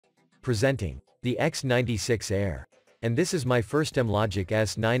Presenting the X96 Air. And this is my first Amlogic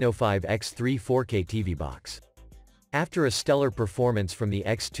S905X3 4K TV box. After a stellar performance from the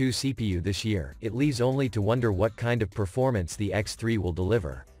X2 CPU this year, it leaves only to wonder what kind of performance the X3 will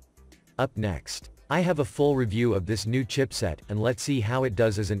deliver. Up next, I have a full review of this new chipset, and let's see how it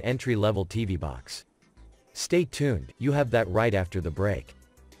does as an entry-level TV box. Stay tuned, you have that right after the break.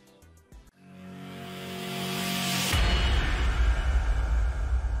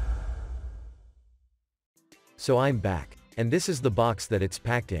 So I'm back, and this is the box that it's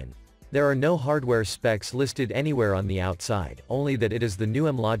packed in. There are no hardware specs listed anywhere on the outside, only that it is the new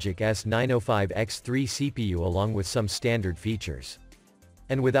Amlogic S905X3 CPU along with some standard features.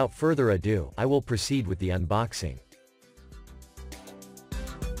 And without further ado, I will proceed with the unboxing.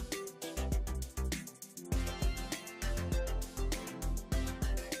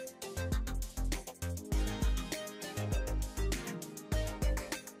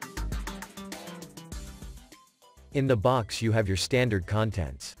 In the box you have your standard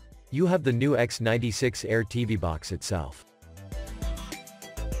contents. You have the new X96 Air TV box itself.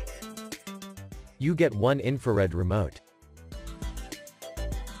 You get one infrared remote,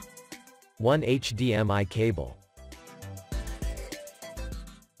 one HDMI cable,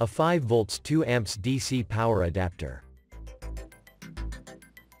 a 5 volts 2 amps DC power adapter,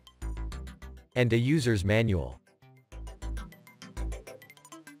 and a user's manual.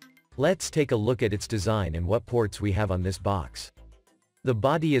 Let's take a look at its design and what ports we have on this box. The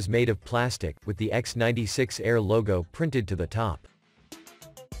body is made of plastic, with the X96 Air logo printed to the top.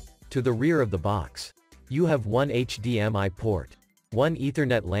 To the rear of the box, you have one HDMI port, one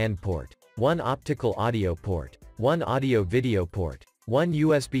Ethernet LAN port, one optical audio port, one audio-video port, one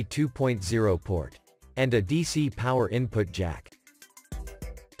USB 2.0 port, and a DC power input jack.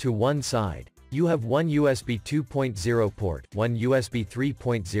 To one side, you have one USB 2.0 port, one USB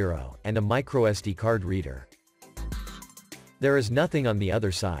 3.0, and a microSD card reader. There is nothing on the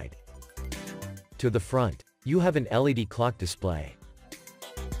other side. To the front, you have an LED clock display.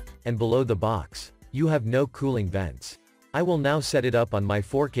 And below the box, you have no cooling vents. I will now set it up on my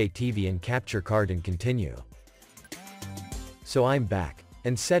 4K TV and capture card and continue. So I'm back,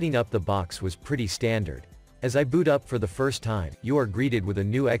 and setting up the box was pretty standard. As I boot up for the first time, you are greeted with a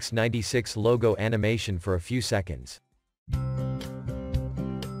new X96 logo animation for a few seconds.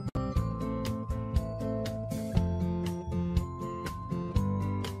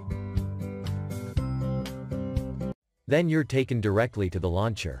 Then you're taken directly to the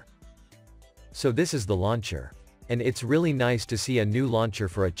launcher. So this is the launcher. And it's really nice to see a new launcher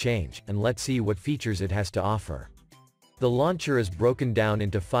for a change, and let's see what features it has to offer. The launcher is broken down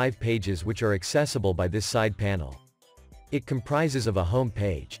into 5 pages which are accessible by this side panel. It comprises of a home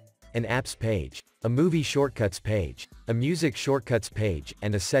page, an apps page, a movie shortcuts page, a music shortcuts page,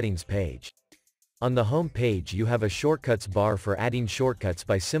 and a settings page. On the home page you have a shortcuts bar for adding shortcuts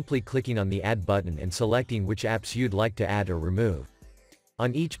by simply clicking on the add button and selecting which apps you'd like to add or remove.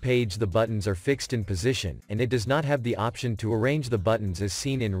 On each page the buttons are fixed in position, and it does not have the option to arrange the buttons as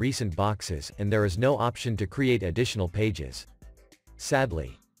seen in recent boxes, and there is no option to create additional pages.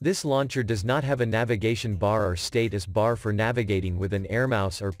 Sadly, this launcher does not have a navigation bar or status bar for navigating with an Air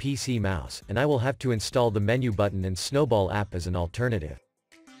mouse or PC mouse, and I will have to install the menu button and Snowball app as an alternative.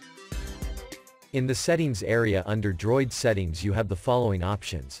 In the settings area under Droid settings you have the following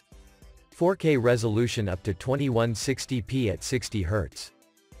options. 4K resolution up to 2160p at 60 Hz.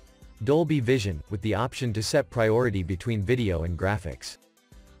 Dolby Vision, with the option to set priority between video and graphics.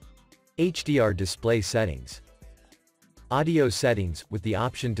 HDR Display settings. Audio settings, with the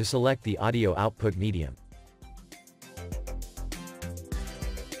option to select the audio output medium.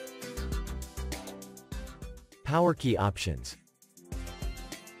 Power key options.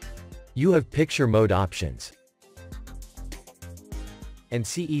 You have picture mode options and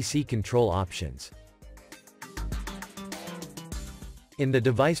CEC control options. In the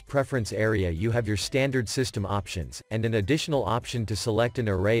device preference area you have your standard system options, and an additional option to select an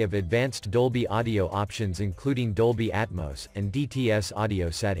array of advanced Dolby audio options including Dolby Atmos and DTS audio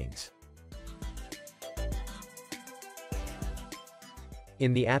settings.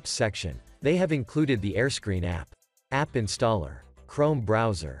 In the apps section, they have included the AirScreen app, App Installer, Chrome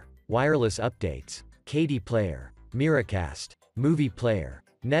Browser, Wireless Updates, KD Player, Miracast, Movie Player,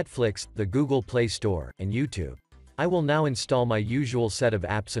 Netflix, the Google Play Store, and YouTube. I will now install my usual set of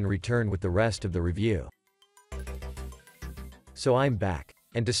apps and return with the rest of the review. So I'm back,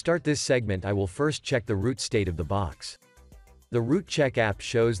 and to start this segment I will first check the root state of the box. The Root Check app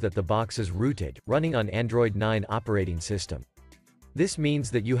shows that the box is rooted, running on Android 9 operating system. This means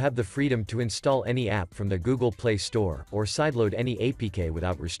that you have the freedom to install any app from the Google Play Store, or sideload any APK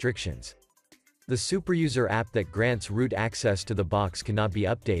without restrictions. The superuser app that grants root access to the box cannot be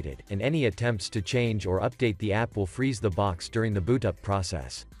updated, and any attempts to change or update the app will freeze the box during the boot up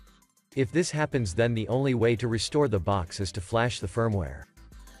process. If this happens, then the only way to restore the box is to flash the firmware.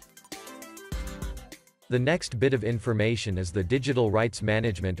 The next bit of information is the Digital Rights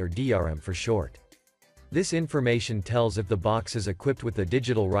Management, or DRM for short. This information tells if the box is equipped with the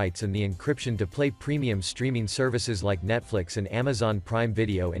digital rights and the encryption to play premium streaming services like Netflix and Amazon Prime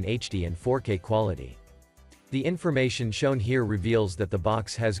Video in HD and 4K quality. The information shown here reveals that the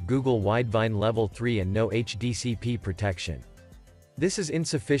box has Google Widevine Level 3 and no HDCP protection. This is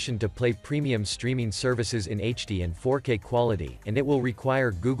insufficient to play premium streaming services in HD and 4K quality, and it will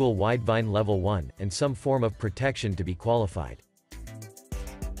require Google Widevine Level 1 and some form of protection to be qualified.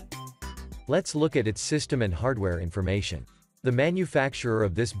 Let's look at its system and hardware information. The manufacturer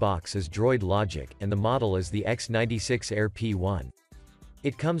of this box is Droid Logic, and the model is the X96 Air P1.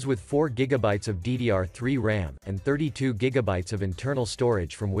 It comes with 4 GB of DDR3 RAM, and 32 GB of internal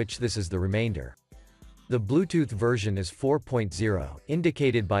storage, from which this is the remainder. The Bluetooth version is 4.0,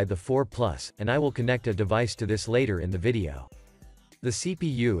 indicated by the 4+, and I will connect a device to this later in the video. The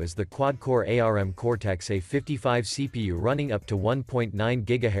CPU is the quad-core ARM Cortex A55 CPU running up to 1.9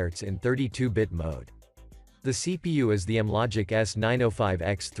 GHz in 32-bit mode. The CPU is the Amlogic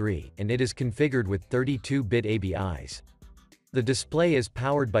S905X3, and it is configured with 32-bit ABIs. The display is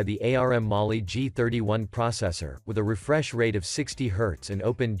powered by the ARM Mali G31 processor, with a refresh rate of 60 Hz and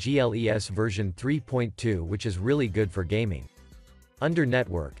OpenGLES version 3.2, which is really good for gaming. Under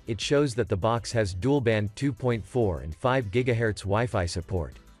network, it shows that the box has dual-band 2.4 and 5 GHz Wi-Fi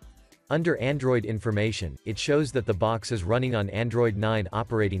support. Under Android information, it shows that the box is running on Android 9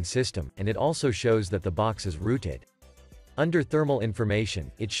 operating system, and it also shows that the box is rooted. Under thermal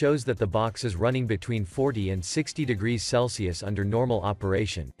information, it shows that the box is running between 40 and 60 degrees Celsius under normal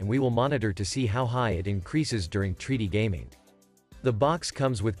operation, and we will monitor to see how high it increases during treaty gaming. The box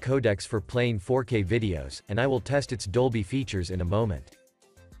comes with codecs for playing 4K videos, and I will test its Dolby features in a moment.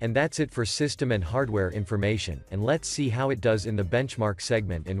 And that's it for system and hardware information, and let's see how it does in the benchmark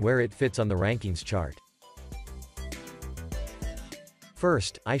segment and where it fits on the rankings chart.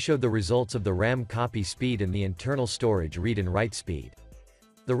 First, I showed the results of the RAM copy speed and the internal storage read and write speed.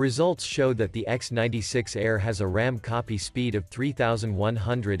 The results showed that the X96 Air has a RAM copy speed of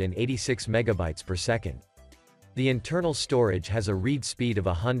 3186 MB per second. The internal storage has a read speed of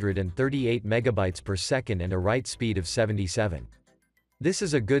 138 MB per second and a write speed of 77. This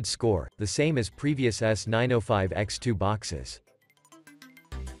is a good score, the same as previous S905X2 boxes.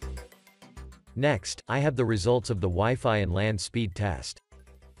 Next, I have the results of the Wi-Fi and LAN speed test.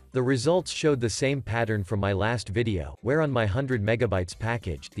 The results showed the same pattern from my last video, where on my 100 MB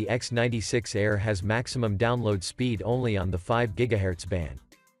package, the X96 Air has maximum download speed only on the 5 GHz band.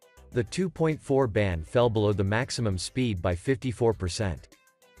 The 2.4 band fell below the maximum speed by 54%.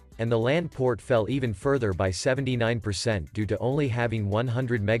 And the LAN port fell even further by 79% due to only having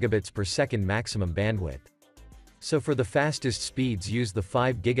 100 megabits per second maximum bandwidth. So for the fastest speeds, use the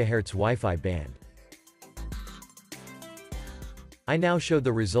 5 GHz Wi-Fi band. I now show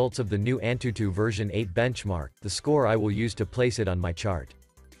the results of the new Antutu version 8 benchmark, the score I will use to place it on my chart.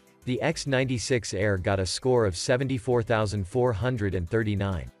 The X96 Air got a score of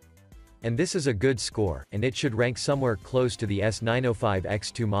 74,439. And this is a good score, and it should rank somewhere close to the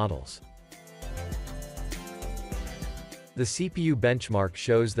S905X2 models. The CPU benchmark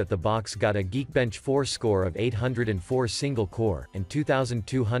shows that the box got a Geekbench 4 score of 804 single-core, and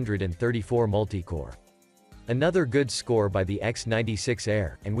 2234 multi-core. Another good score by the X96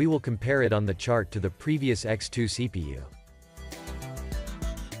 Air, and we will compare it on the chart to the previous X2 CPU.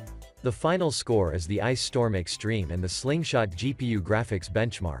 The final score is the Ice Storm Extreme and the Sling Shot GPU graphics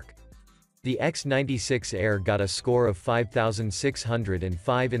benchmark. The X96 Air got a score of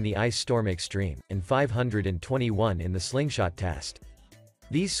 5,605 in the Ice Storm Extreme, and 521 in the Sling Shot test.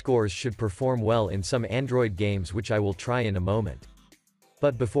 These scores should perform well in some Android games, which I will try in a moment.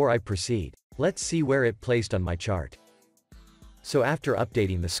 But before I proceed, let's see where it placed on my chart. So after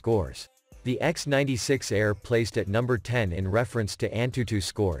updating the scores, the X96 Air placed at number 10 in reference to Antutu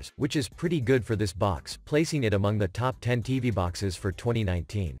scores, which is pretty good for this box, placing it among the top 10 TV boxes for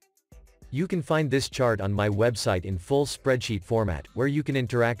 2019. You can find this chart on my website in full spreadsheet format, where you can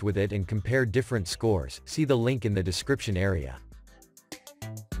interact with it and compare different scores. See the link in the description area.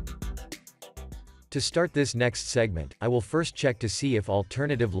 To start this next segment, I will first check to see if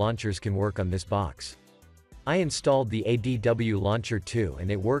alternative launchers can work on this box. I installed the ADW Launcher 2 and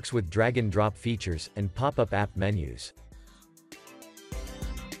it works with drag and drop features and pop-up app menus.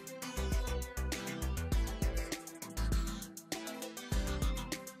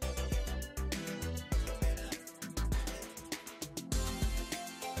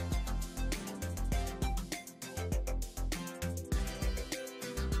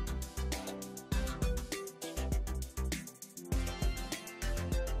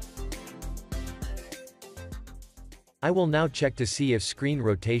 I will now check to see if screen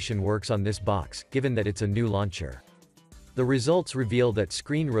rotation works on this box, given that it's a new launcher. The results reveal that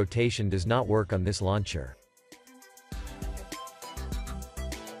screen rotation does not work on this launcher.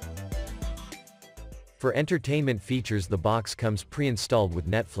 For entertainment features, the box comes pre-installed with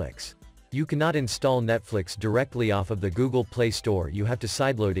Netflix. You cannot install Netflix directly off of the Google Play Store, you have to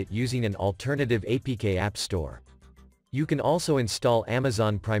sideload it using an alternative APK app store. You can also install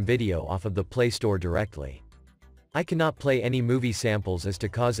Amazon Prime Video off of the Play Store directly. I cannot play any movie samples as to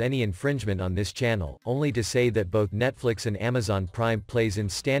cause any infringement on this channel, only to say that both Netflix and Amazon Prime plays in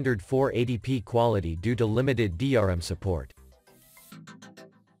standard 480p quality due to limited DRM support.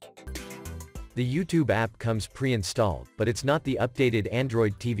 The YouTube app comes pre-installed, but it's not the updated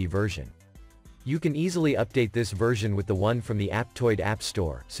Android TV version. You can easily update this version with the one from the Aptoide App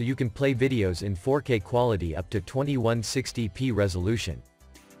Store, so you can play videos in 4K quality up to 2160p resolution.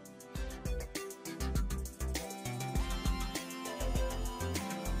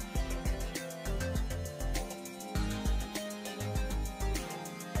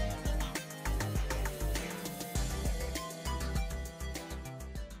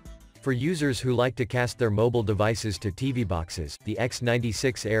 For users who like to cast their mobile devices to TV boxes, the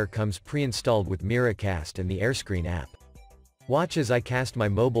X96 Air comes pre-installed with Miracast and the AirScreen app. Watch as I cast my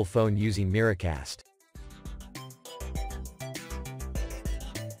mobile phone using Miracast.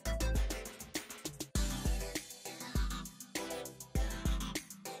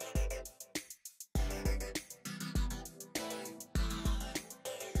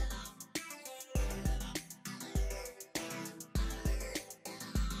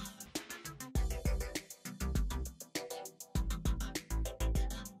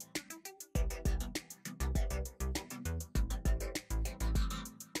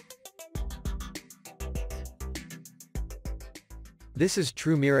 This is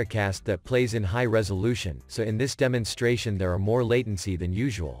true Miracast that plays in high resolution, so in this demonstration there are more latency than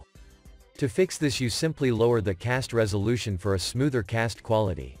usual. To fix this, you simply lower the cast resolution for a smoother cast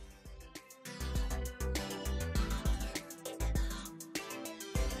quality.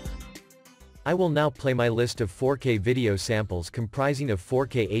 I will now play my list of 4K video samples comprising of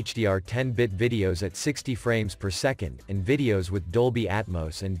 4K HDR 10-bit videos at 60 frames per second, and videos with Dolby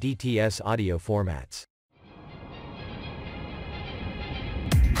Atmos and DTS audio formats.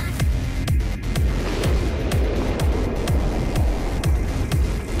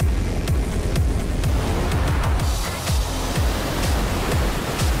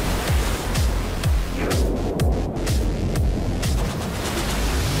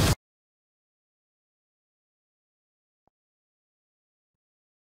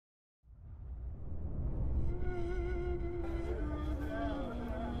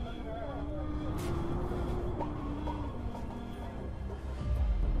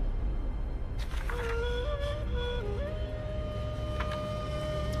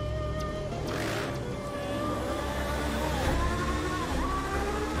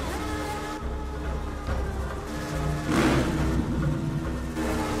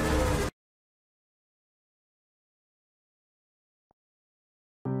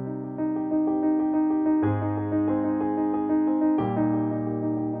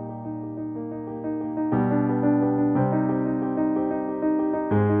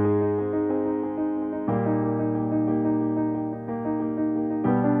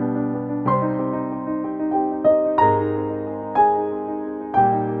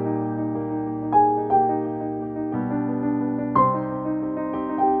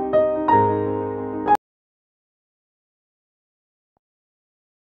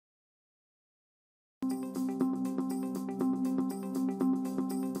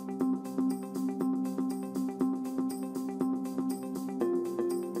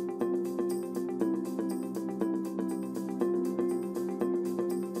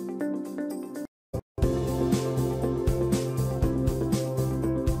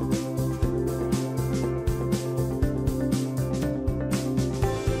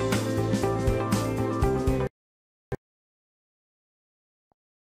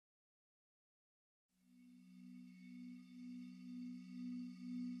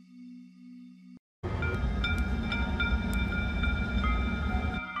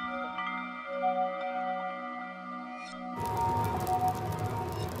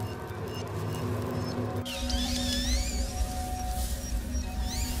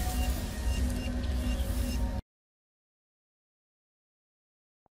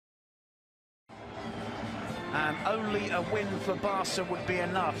 And only a win for Barca would be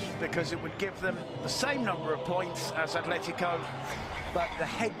enough, because it would give them the same number of points as Atletico, but the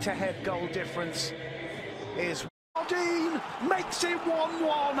head-to-head goal difference is... 15 makes it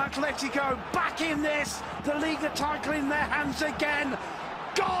 1-1. Atletico back in this. The Liga title in their hands again.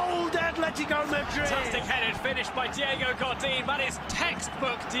 Gold, Atletico Madrid. Fantastic headed finish by Diego Godin. That is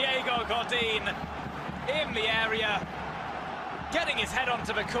textbook Diego Godin in the area, getting his head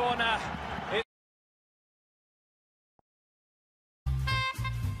onto the corner.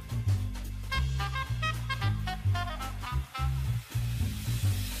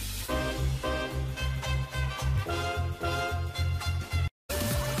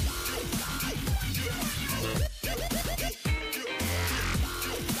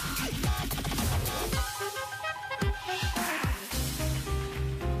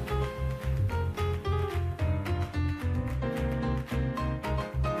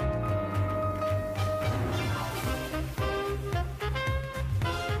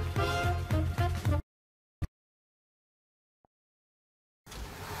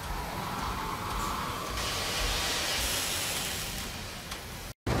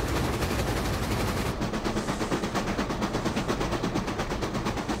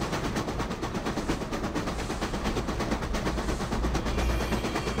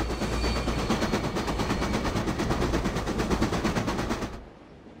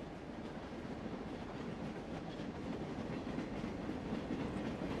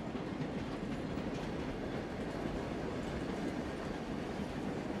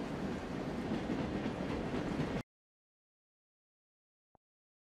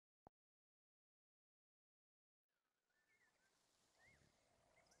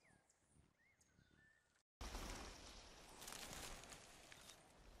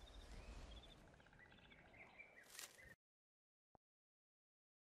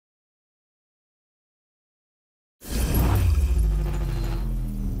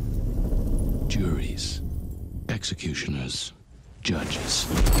 Juries, executioners, judges.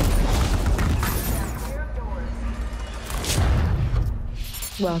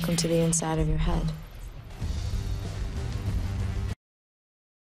 Welcome to the inside of your head.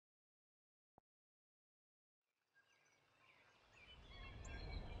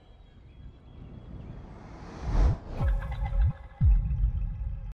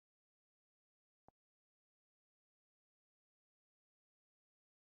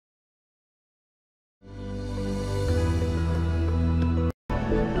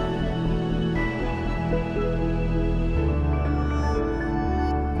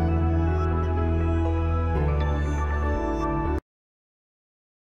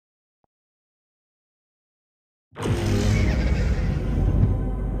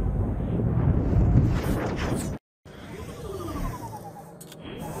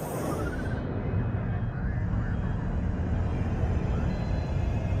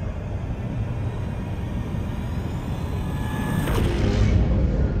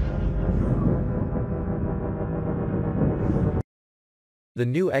 The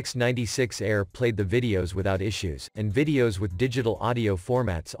new X96 Air played the videos without issues, and videos with digital audio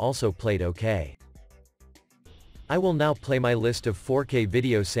formats also played okay. I will now play my list of 4K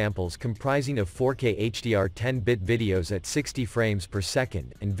video samples comprising of 4K HDR 10-bit videos at 60 frames per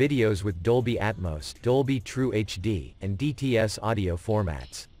second, and videos with Dolby Atmos, Dolby True HD, and DTS audio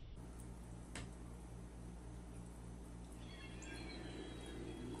formats.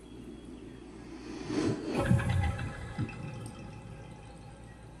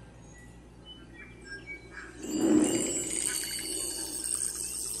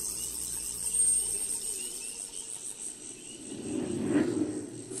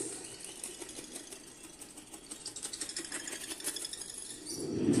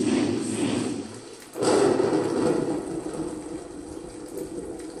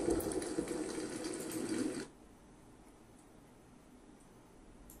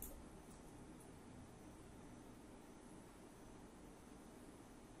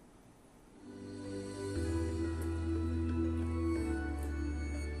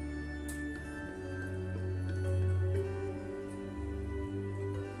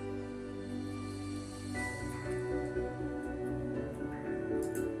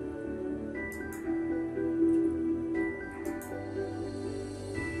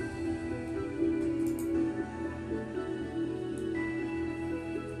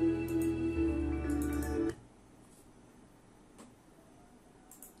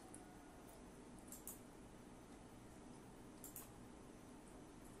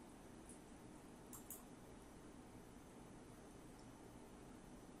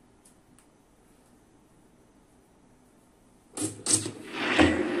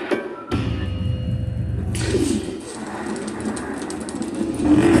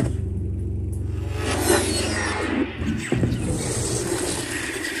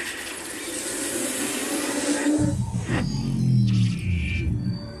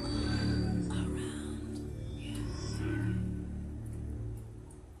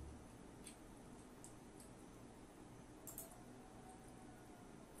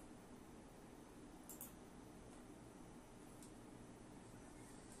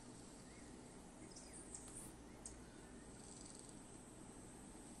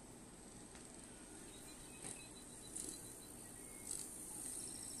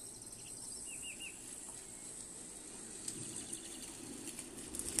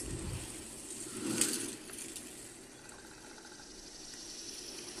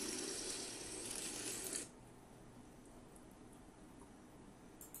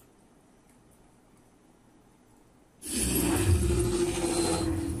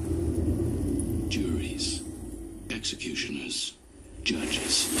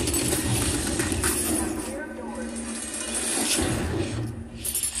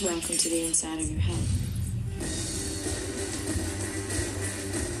 Welcome to the inside of your head.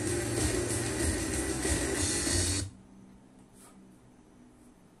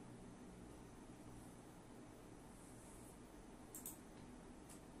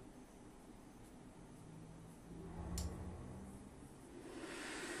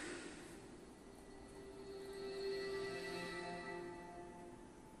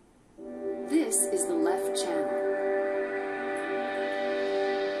 This is the left channel.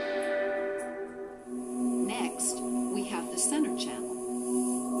 Next, we have the center channel.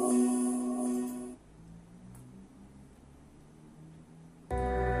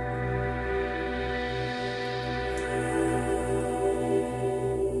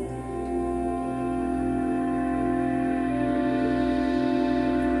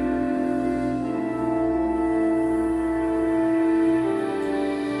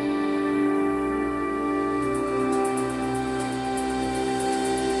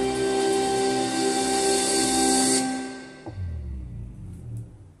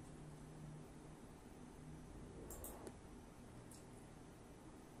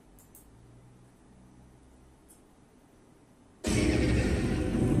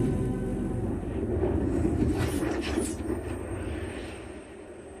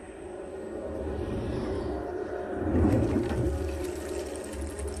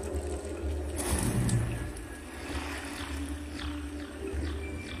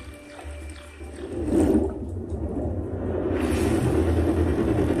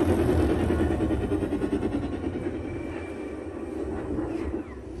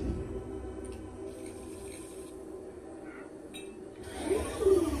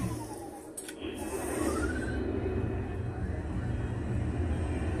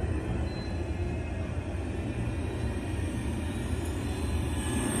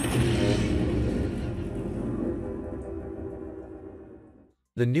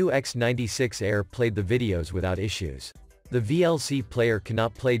 The new X96 Air played the videos without issues. The VLC player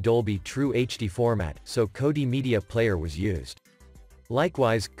cannot play Dolby True HD format, so Kodi Media Player was used.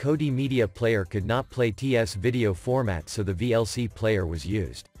 Likewise, Kodi Media Player could not play TS video format, so the VLC player was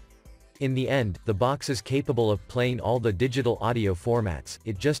used. In the end, the box is capable of playing all the digital audio formats,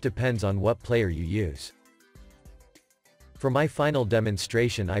 it just depends on what player you use. For my final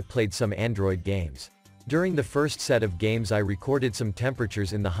demonstration, I played some Android games. During the first set of games I recorded some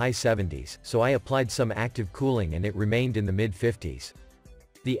temperatures in the high 70s, so I applied some active cooling and it remained in the mid-50s.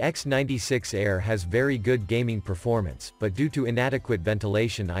 The X96 Air has very good gaming performance, but due to inadequate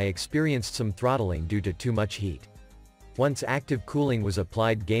ventilation I experienced some throttling due to too much heat. Once active cooling was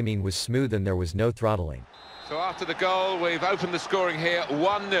applied, gaming was smooth and there was no throttling. So after the goal, we've opened the scoring here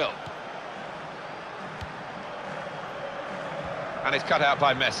 1-0. And it's cut out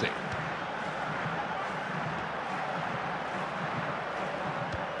by Messi.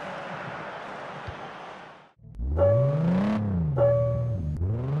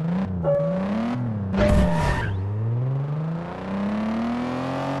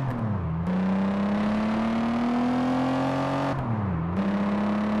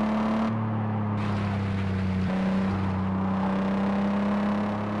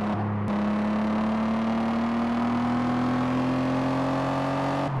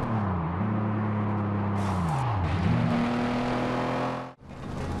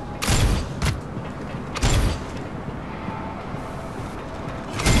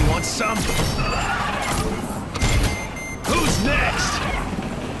 Some. Who's next?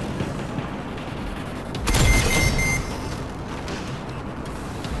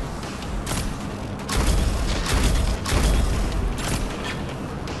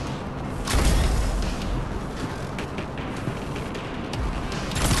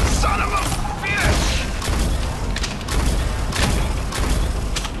 Son of a bitch!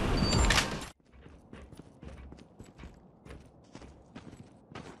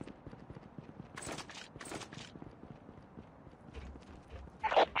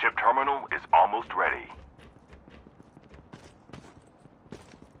 Chip terminal is almost ready.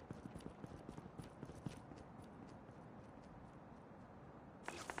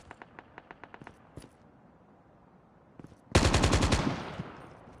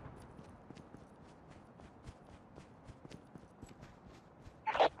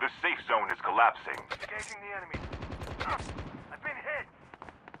 The safe zone is collapsing. Engaging the enemy. I've been hit.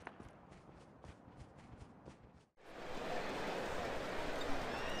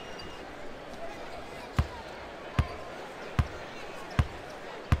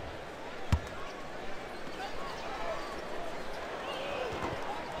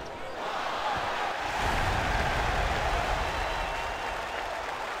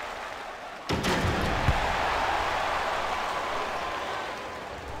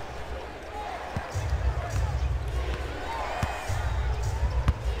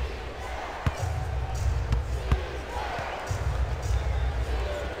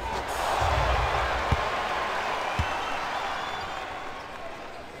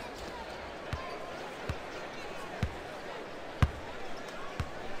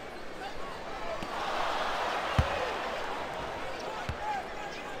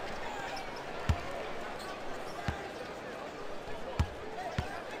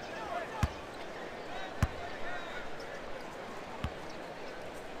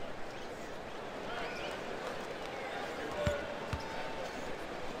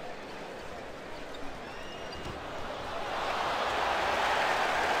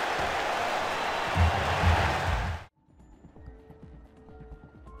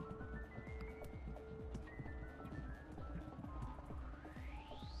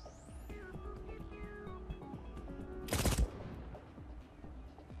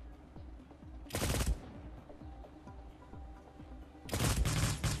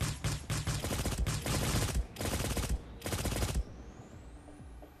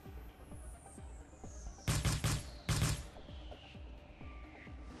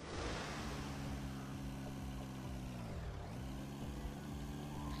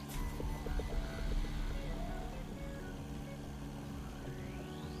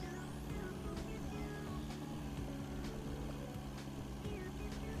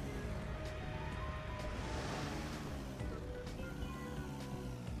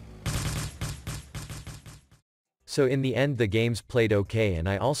 So in the end the games played okay, and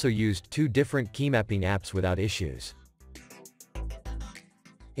I also used 2 different key-mapping apps without issues.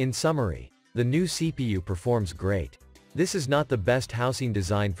 In summary, the new CPU performs great. This is not the best housing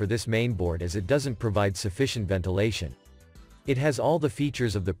design for this mainboard as it doesn't provide sufficient ventilation. It has all the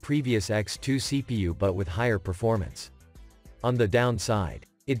features of the previous X2 CPU but with higher performance. On the downside,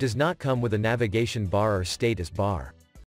 it does not come with a navigation bar or status bar.